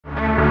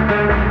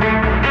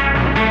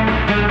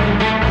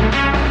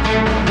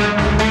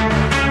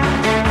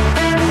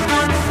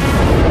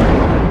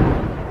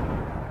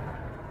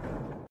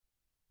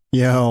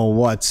Yo,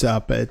 what's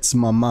up? It's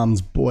my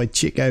mum's boy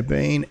Chico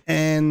Bean,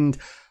 and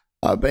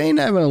I've been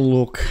having a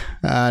look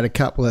at a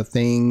couple of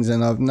things,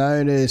 and I've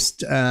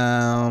noticed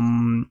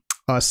I've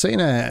seen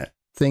a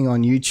thing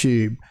on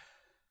YouTube,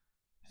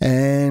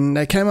 and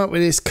they came up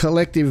with this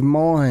Collective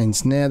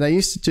Minds. Now, they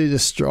used to do the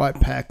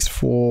strike packs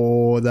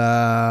for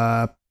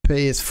the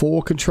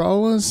PS4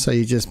 controllers, so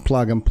you just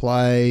plug and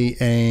play,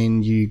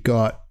 and you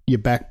got your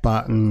back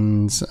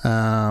buttons.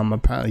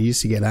 Apparently you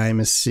used to get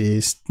aim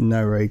assist,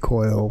 no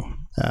recoil,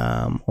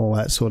 all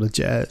that sort of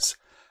jazz.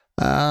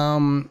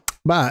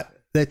 But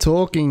they're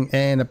talking,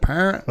 and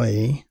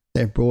apparently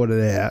they've brought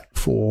it out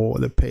for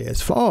the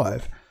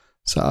PS5.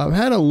 So I've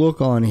had a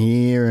look on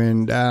here,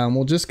 and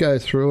we'll just go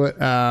through it.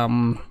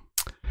 Yeah,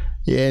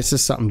 it's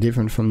just something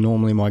different from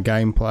normally my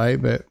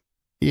gameplay, but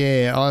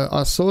yeah,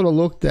 I sort of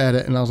looked at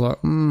it and I was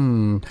like,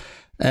 And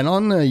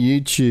on the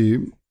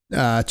YouTube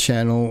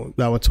channel,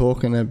 they were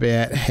talking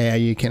about how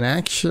you can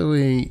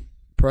actually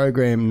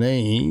program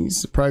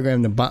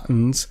the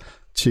buttons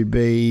to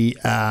be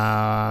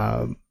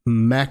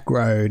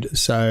macroed,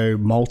 so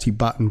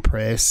multi-button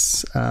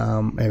press,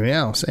 everything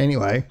else.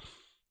 Anyway,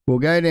 we'll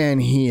go down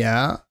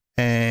here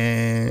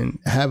and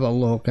have a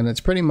look, and it's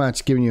pretty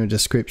much giving you a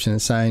description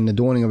saying the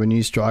dawning of a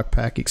new strike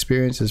pack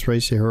experience has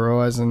reached the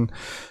horizon.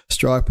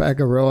 Strike pack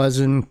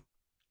horizon,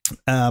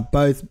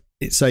 both.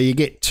 So you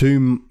get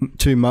two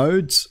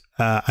modes.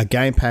 A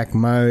game pack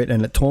mode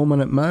and a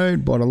tournament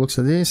mode. By the looks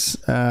of this,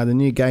 the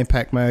new game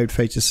pack mode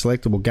features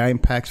selectable game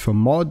packs for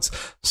mods,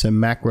 so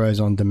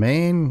macros on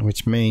demand,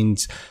 which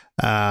means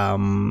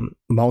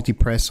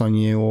multi-press on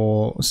you,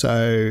 or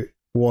so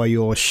while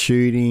you're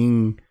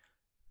shooting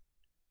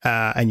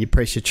and you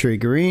press your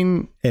trigger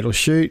in, it'll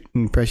shoot,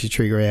 and press your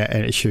trigger out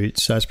and it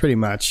shoots. So it's pretty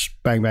much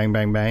bang, bang,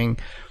 bang, bang.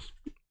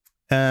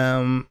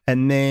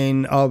 And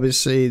then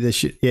obviously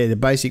the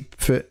basic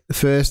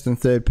first and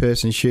third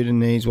person shooter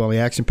needs, while the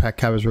action pack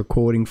covers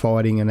recording,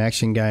 fighting, and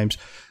action games.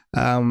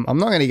 I'm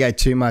not going to go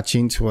too much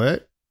into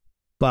it,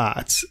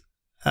 but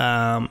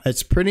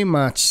it's pretty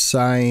much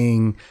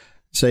saying,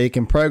 so you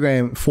can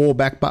program 4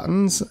 back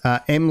buttons,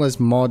 Emla's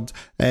mod,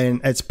 and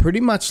it's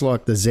pretty much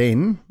like the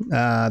Zen,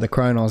 the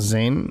Chronos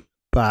Zen,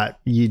 but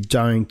you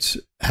don't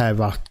have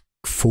a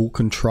full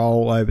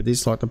control over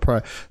this like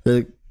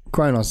the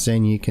Chronos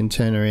Zen. You can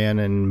turn around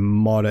and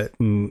mod it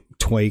and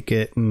tweak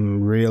it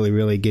and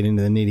really get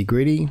into the nitty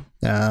gritty.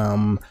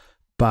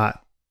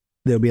 But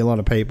there'll be a lot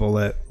of people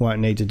that won't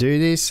need to do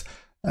this.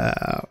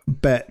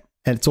 But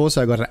it's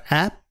also got an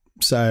app,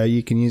 so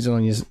you can use it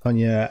on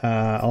your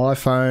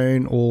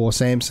iPhone or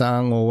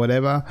Samsung or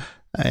whatever,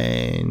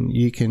 and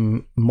you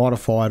can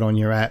modify it on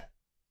your app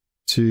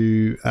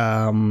to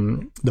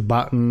the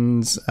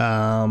buttons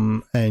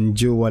and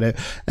dual whatever.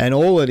 And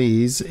all it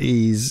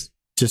is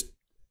just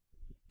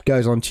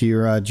goes onto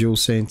your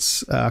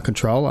DualSense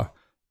controller,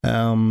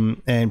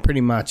 and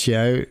pretty much,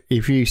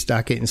 if you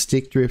start getting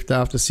stick drift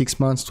after 6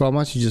 months, 12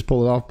 months, you just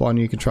pull it off, buy a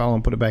new controller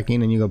and put it back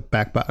in, and you got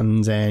back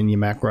buttons and your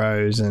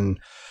macros and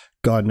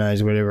God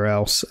knows whatever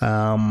else.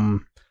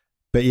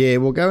 But yeah,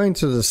 we'll go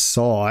into the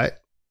site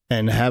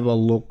and have a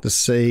look to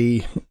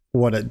see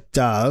what it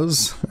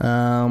does.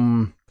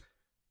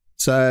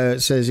 So it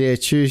says,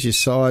 choose your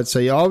side. So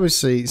you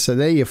obviously, so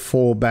there are your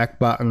 4 back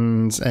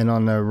buttons, and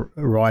on the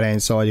right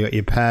hand side you got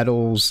your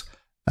paddles.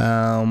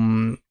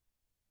 And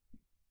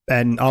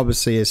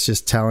obviously it's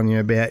just telling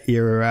you about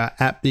your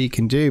app that you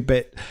can do.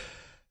 But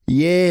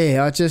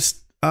yeah,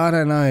 I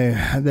don't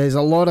know. There's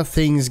a lot of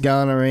things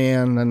going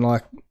around, and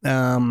like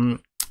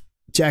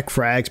Jack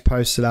Frags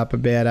posted up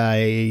about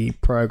a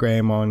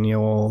program on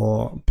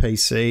your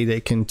PC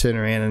that can turn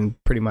around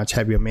and pretty much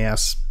have your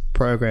mouse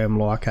program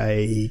like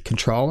a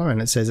controller,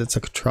 and it says it's a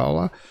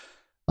controller.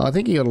 I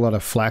think he got a lot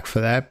of flack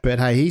for that, but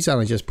hey, he's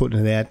only just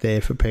putting it out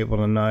there for people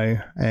to know.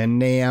 And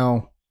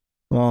now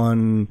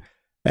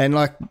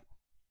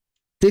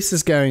this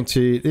is not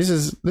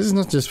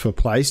just for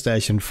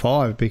PlayStation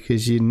 5,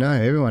 because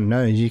everyone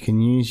knows you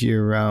can use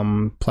your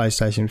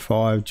PlayStation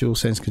 5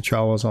 DualSense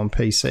controllers on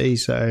PC.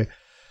 So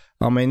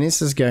I mean,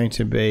 this is going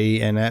to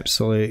be an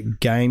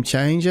absolute game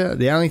changer.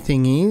 The only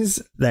thing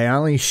is they're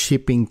only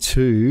shipping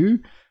to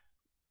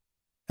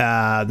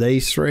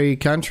these 3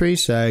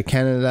 countries, so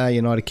Canada,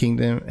 United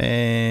Kingdom,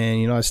 and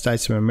United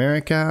States of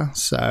America.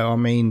 So I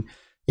mean,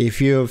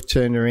 if you've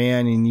turned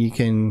around and you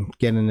can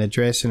get an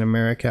address in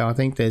America, I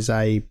think there's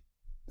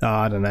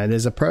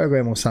there's a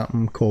program or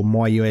something called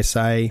My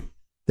USA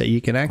that you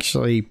can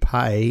actually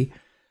pay,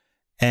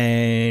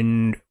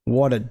 and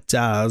what it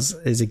does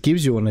is it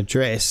gives you an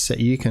address that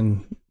you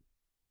can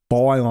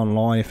buy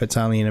online if it's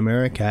only in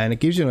America, and it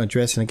gives you an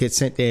address and it gets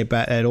sent there,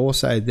 but it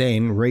also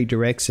then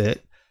redirects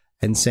it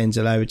and sends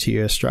it over to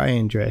your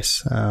Australian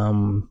address.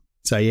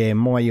 So yeah,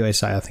 My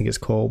USA I think it's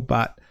called.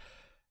 But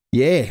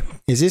yeah,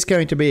 is this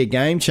going to be a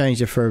game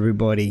changer for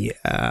everybody?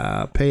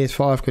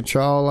 PS5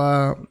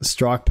 controller,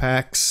 strike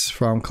packs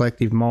from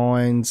Collective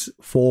Minds,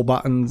 4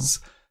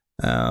 buttons.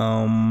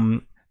 Now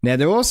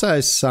they're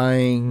also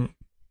saying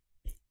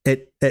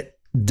it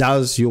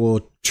does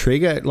your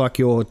trigger, like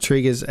your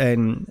triggers,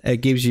 and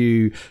it gives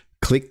you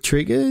click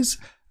triggers.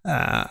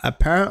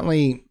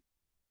 Apparently,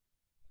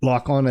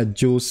 like on a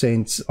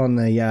DualSense, on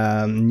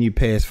the new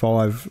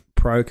PS5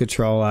 Pro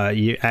controller,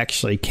 you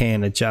actually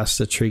can adjust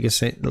the trigger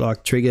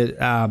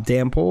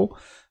downpour.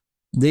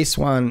 This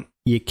one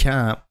you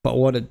can't, but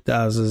what it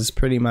does is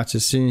pretty much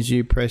as soon as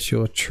you press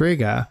your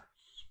trigger,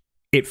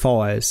 it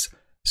fires.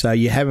 So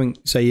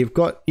you've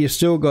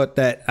still got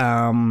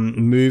that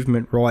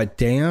movement right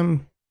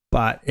down,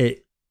 but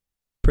it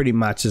pretty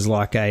much is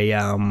like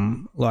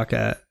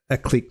a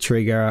click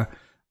trigger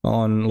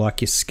on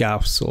like your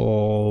scuffs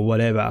or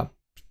whatever.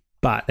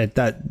 But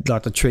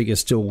like the trigger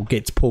still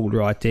gets pulled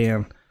right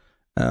down.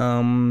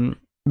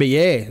 But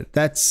yeah,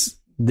 that's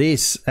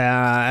this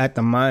at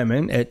the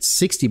moment. It's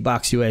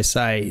 $60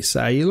 USA,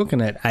 so you're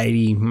looking at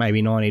 $80,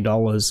 maybe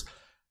 $90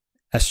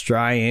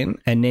 Australian,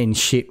 and then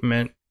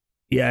shipment.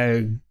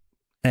 And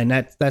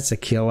that's a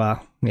killer.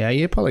 Yeah,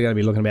 you're probably going to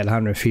be looking about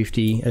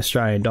 150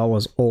 Australian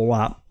dollars all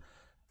up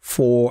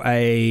for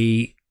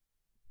a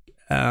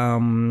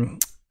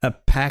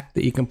pack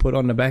that you can put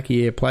on the back of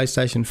your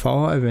PlayStation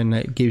 5, and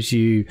it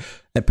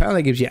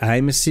apparently gives you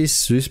aim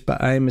assist, super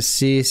aim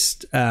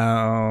assist,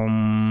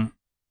 no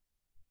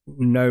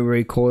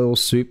recoil,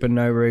 super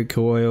no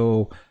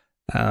recoil,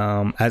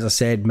 as I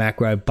said,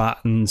 macro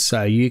buttons,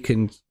 so you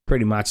can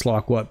pretty much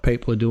like what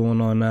people are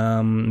doing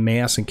on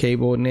mouse and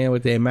keyboard now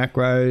with their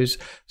macros.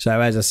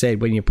 So as I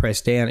said, when you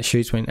press down it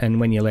shoots, and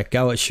when you let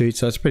go it shoots,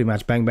 so it's pretty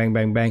much bang bang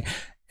bang bang.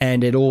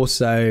 And it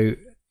also,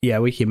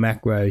 with your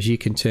macros, you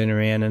can turn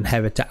around and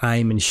have it to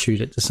aim and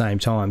shoot at the same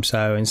time.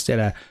 So instead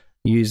of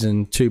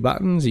using two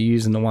buttons, you're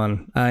using the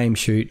one aim,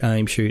 shoot,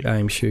 aim, shoot,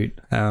 aim, shoot.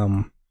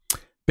 But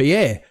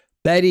yeah,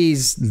 that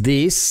is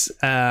this.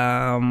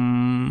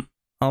 I'm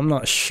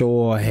not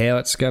sure how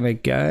it's going to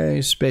go,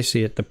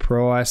 especially at the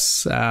price.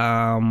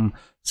 So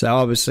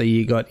obviously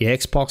you got the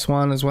Xbox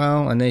One as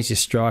well, and there's your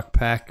Strike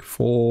Pack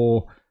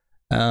for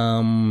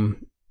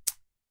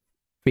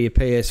your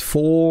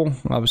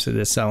PS4. Obviously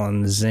they're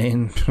selling the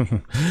Zen.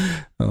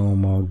 Oh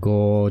my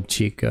god,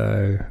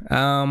 Chico.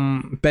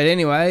 But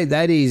anyway,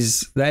 that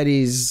is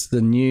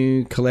the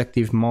new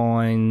Collective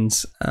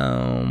Minds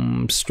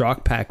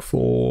Strike Pack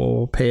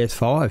for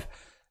PS5.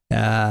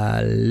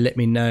 Let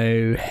me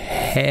know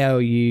how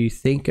you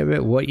think of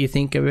it, what you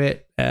think of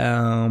it.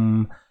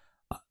 Look,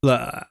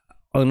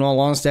 in all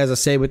honesty, as I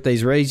said, with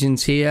these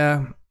regions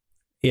here,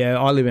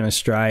 I live in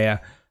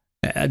Australia.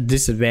 A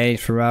disadvantage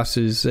for us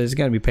is there's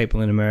going to be people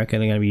in America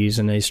that are going to be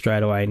using these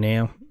straight away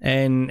now,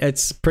 and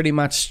it's pretty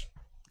much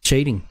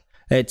cheating.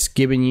 It's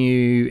giving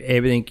you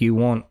everything you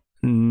want,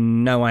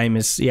 no aim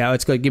assist.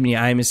 It's got giving you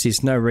aim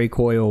assist, no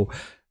recoil,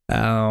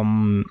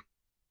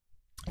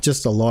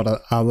 just a lot of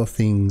other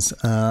things.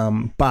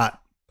 But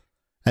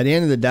at the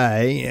end of the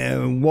day,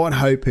 what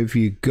hope have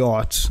you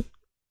got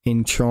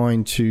in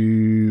trying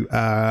to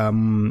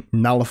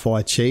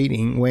nullify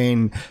cheating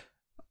when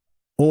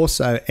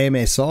also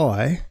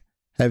MSI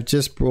have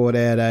just brought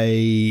out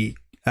a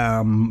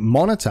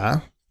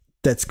monitor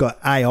that's got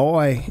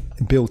AI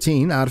built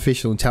in,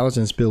 artificial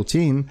intelligence built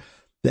in,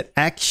 that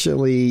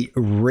actually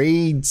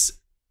reads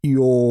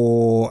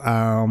your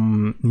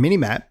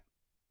minimap,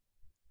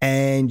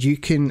 and you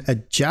can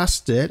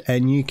adjust it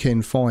and you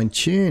can fine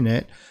tune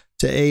it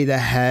to either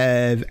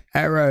have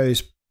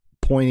arrows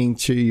pointing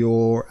to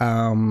your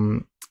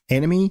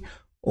enemy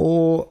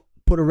or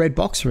put a red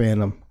box around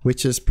them,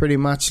 which is pretty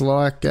much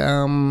like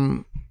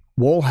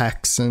wall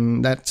hacks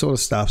and that sort of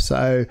stuff.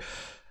 So,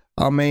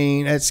 I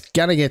mean, it's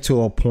going to get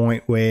to a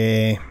point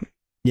where,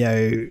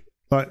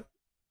 like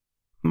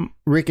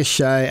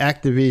Ricochet,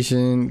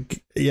 Activision,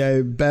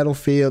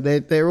 Battlefield,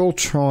 they're all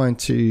trying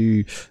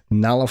to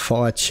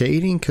nullify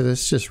cheating because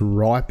it's just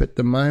ripe at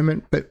the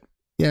moment. But,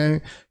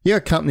 you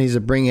got companies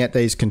that bring out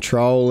these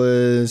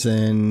controllers,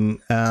 and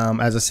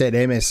as I said,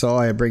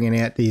 MSI are bringing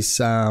out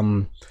this, I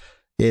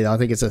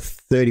think it's a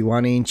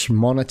 31-inch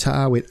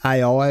monitor with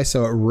AI,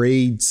 so it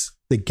reads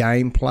the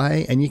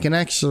gameplay, and you can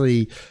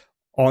actually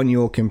on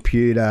your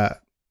computer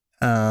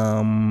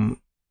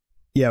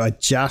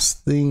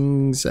adjust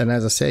things. And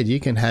as I said,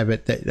 you can have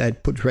it that they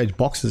put red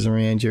boxes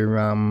around your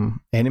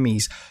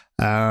enemies.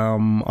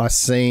 I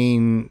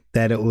seen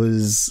that it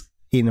was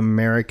in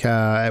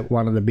America at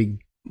one of the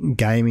big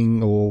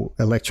gaming or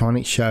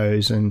electronic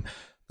shows, and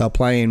they're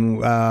playing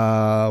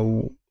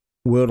World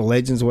of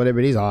Legends or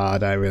whatever it is. I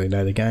don't really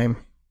know the game,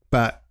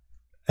 but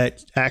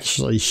it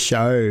actually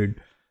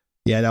showed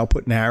they'll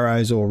put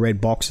arrows or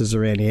red boxes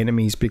around the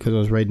enemies because I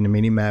was reading the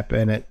minimap,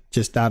 and it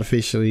just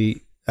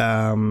artificially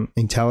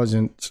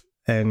intelligent.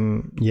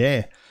 And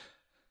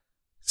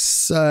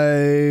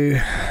so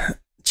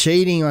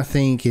cheating, I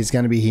think, is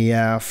going to be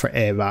here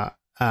forever.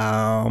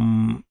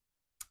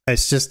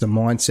 It's just the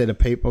mindset of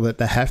people that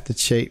they have to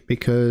cheat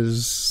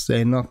because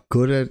they're not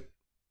good at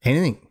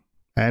anything.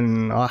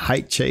 And I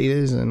hate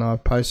cheaters, and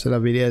I've posted our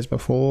videos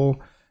before.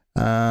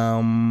 I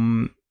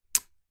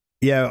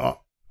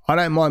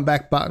don't mind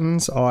back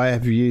buttons. I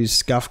have used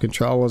scuff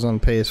controllers on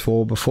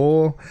PS4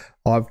 before.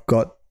 I've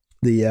got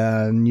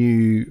the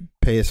new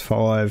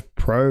PS5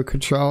 Pro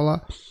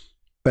controller,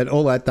 but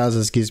all that does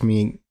is gives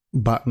me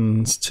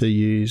buttons to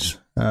use.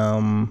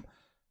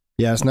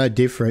 Yeah, it's no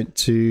different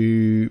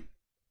to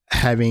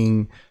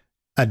having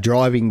a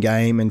driving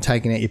game and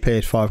taking out your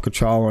PS5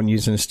 controller and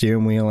using a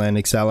steering wheel and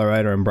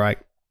accelerator and brake.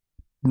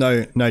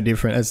 No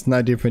different. It's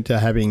no different to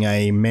having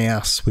a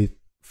mouse with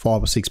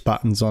 5 or 6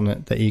 buttons on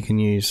it that you can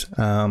use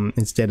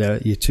instead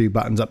of your 2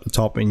 buttons up the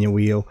top in your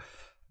wheel.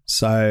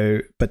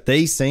 So, but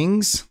these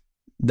things,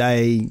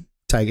 they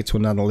take it to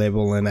another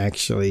level and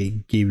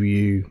actually give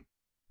you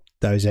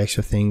those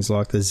extra things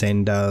like the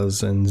Zen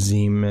does and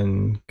Zim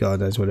and God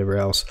knows whatever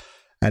else.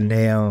 And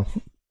now,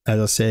 as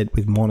I said,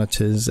 with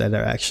monitors that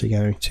are actually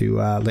going to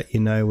let you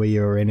know where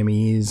your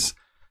enemy is,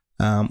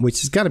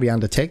 which is going to be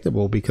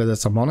undetectable because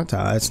it's a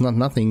monitor. It's not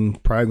nothing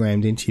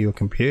programmed into your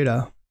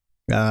computer.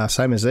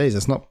 Same as these.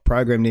 It's not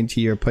programmed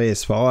into your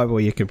PS5 or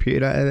your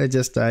computer. They're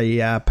just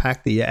a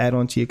pack that you add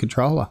onto your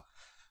controller.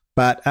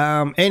 But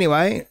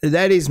anyway,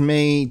 that is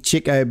me,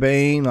 Chico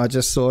Bean. I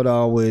just thought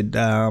I would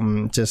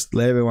just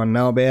let everyone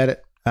know about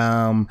it.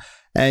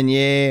 And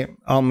yeah,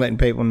 I'm letting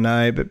people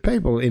know, but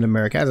people in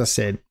America, as I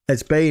said,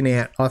 it's been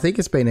out. I think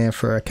it's been out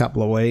for a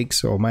couple of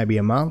weeks or maybe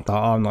a month.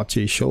 I'm not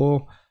too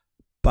sure.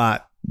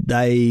 But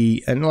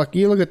and like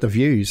you look at the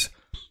views,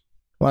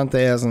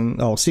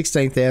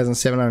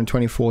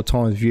 16,724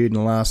 times viewed in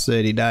the last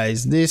 30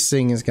 days. This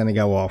thing is going to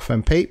go off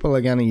and people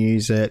are going to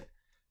use it.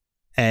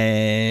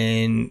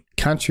 And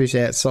countries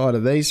outside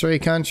of these 3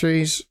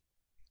 countries,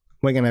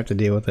 we're going to have to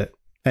deal with it.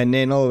 And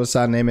then all of a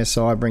sudden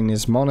MSI bring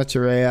this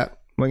monitor out.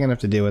 We're going to have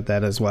to deal with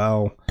that as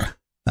well.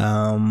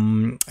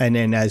 And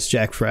then as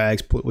Jack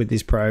Frags put with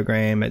this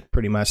program, it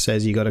pretty much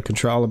says you got a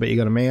controller but you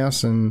got a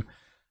mouse, and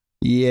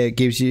yeah, it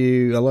gives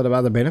you a lot of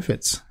other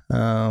benefits.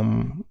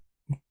 What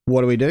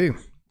do we do?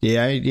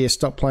 Yeah,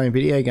 stop playing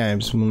video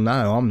games. Well,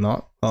 no, I'm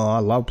not. I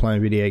love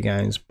playing video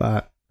games,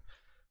 but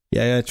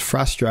yeah, it's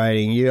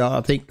frustrating.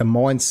 I think the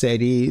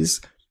mindset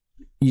is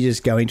you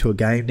just go into a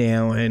game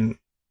now and,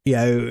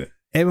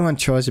 everyone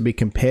tries to be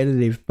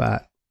competitive,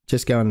 but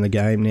just go into the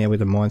game now with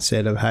the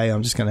mindset of, hey,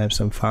 I'm just going to have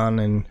some fun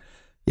and,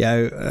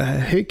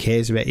 who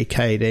cares about your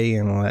KD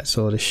and all that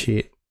sort of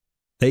shit?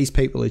 These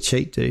people who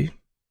cheat do,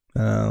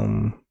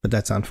 but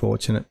that's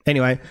unfortunate.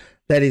 Anyway,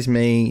 that is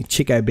me,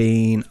 Chico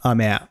Bean.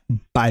 I'm out.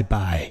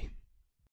 Bye-bye.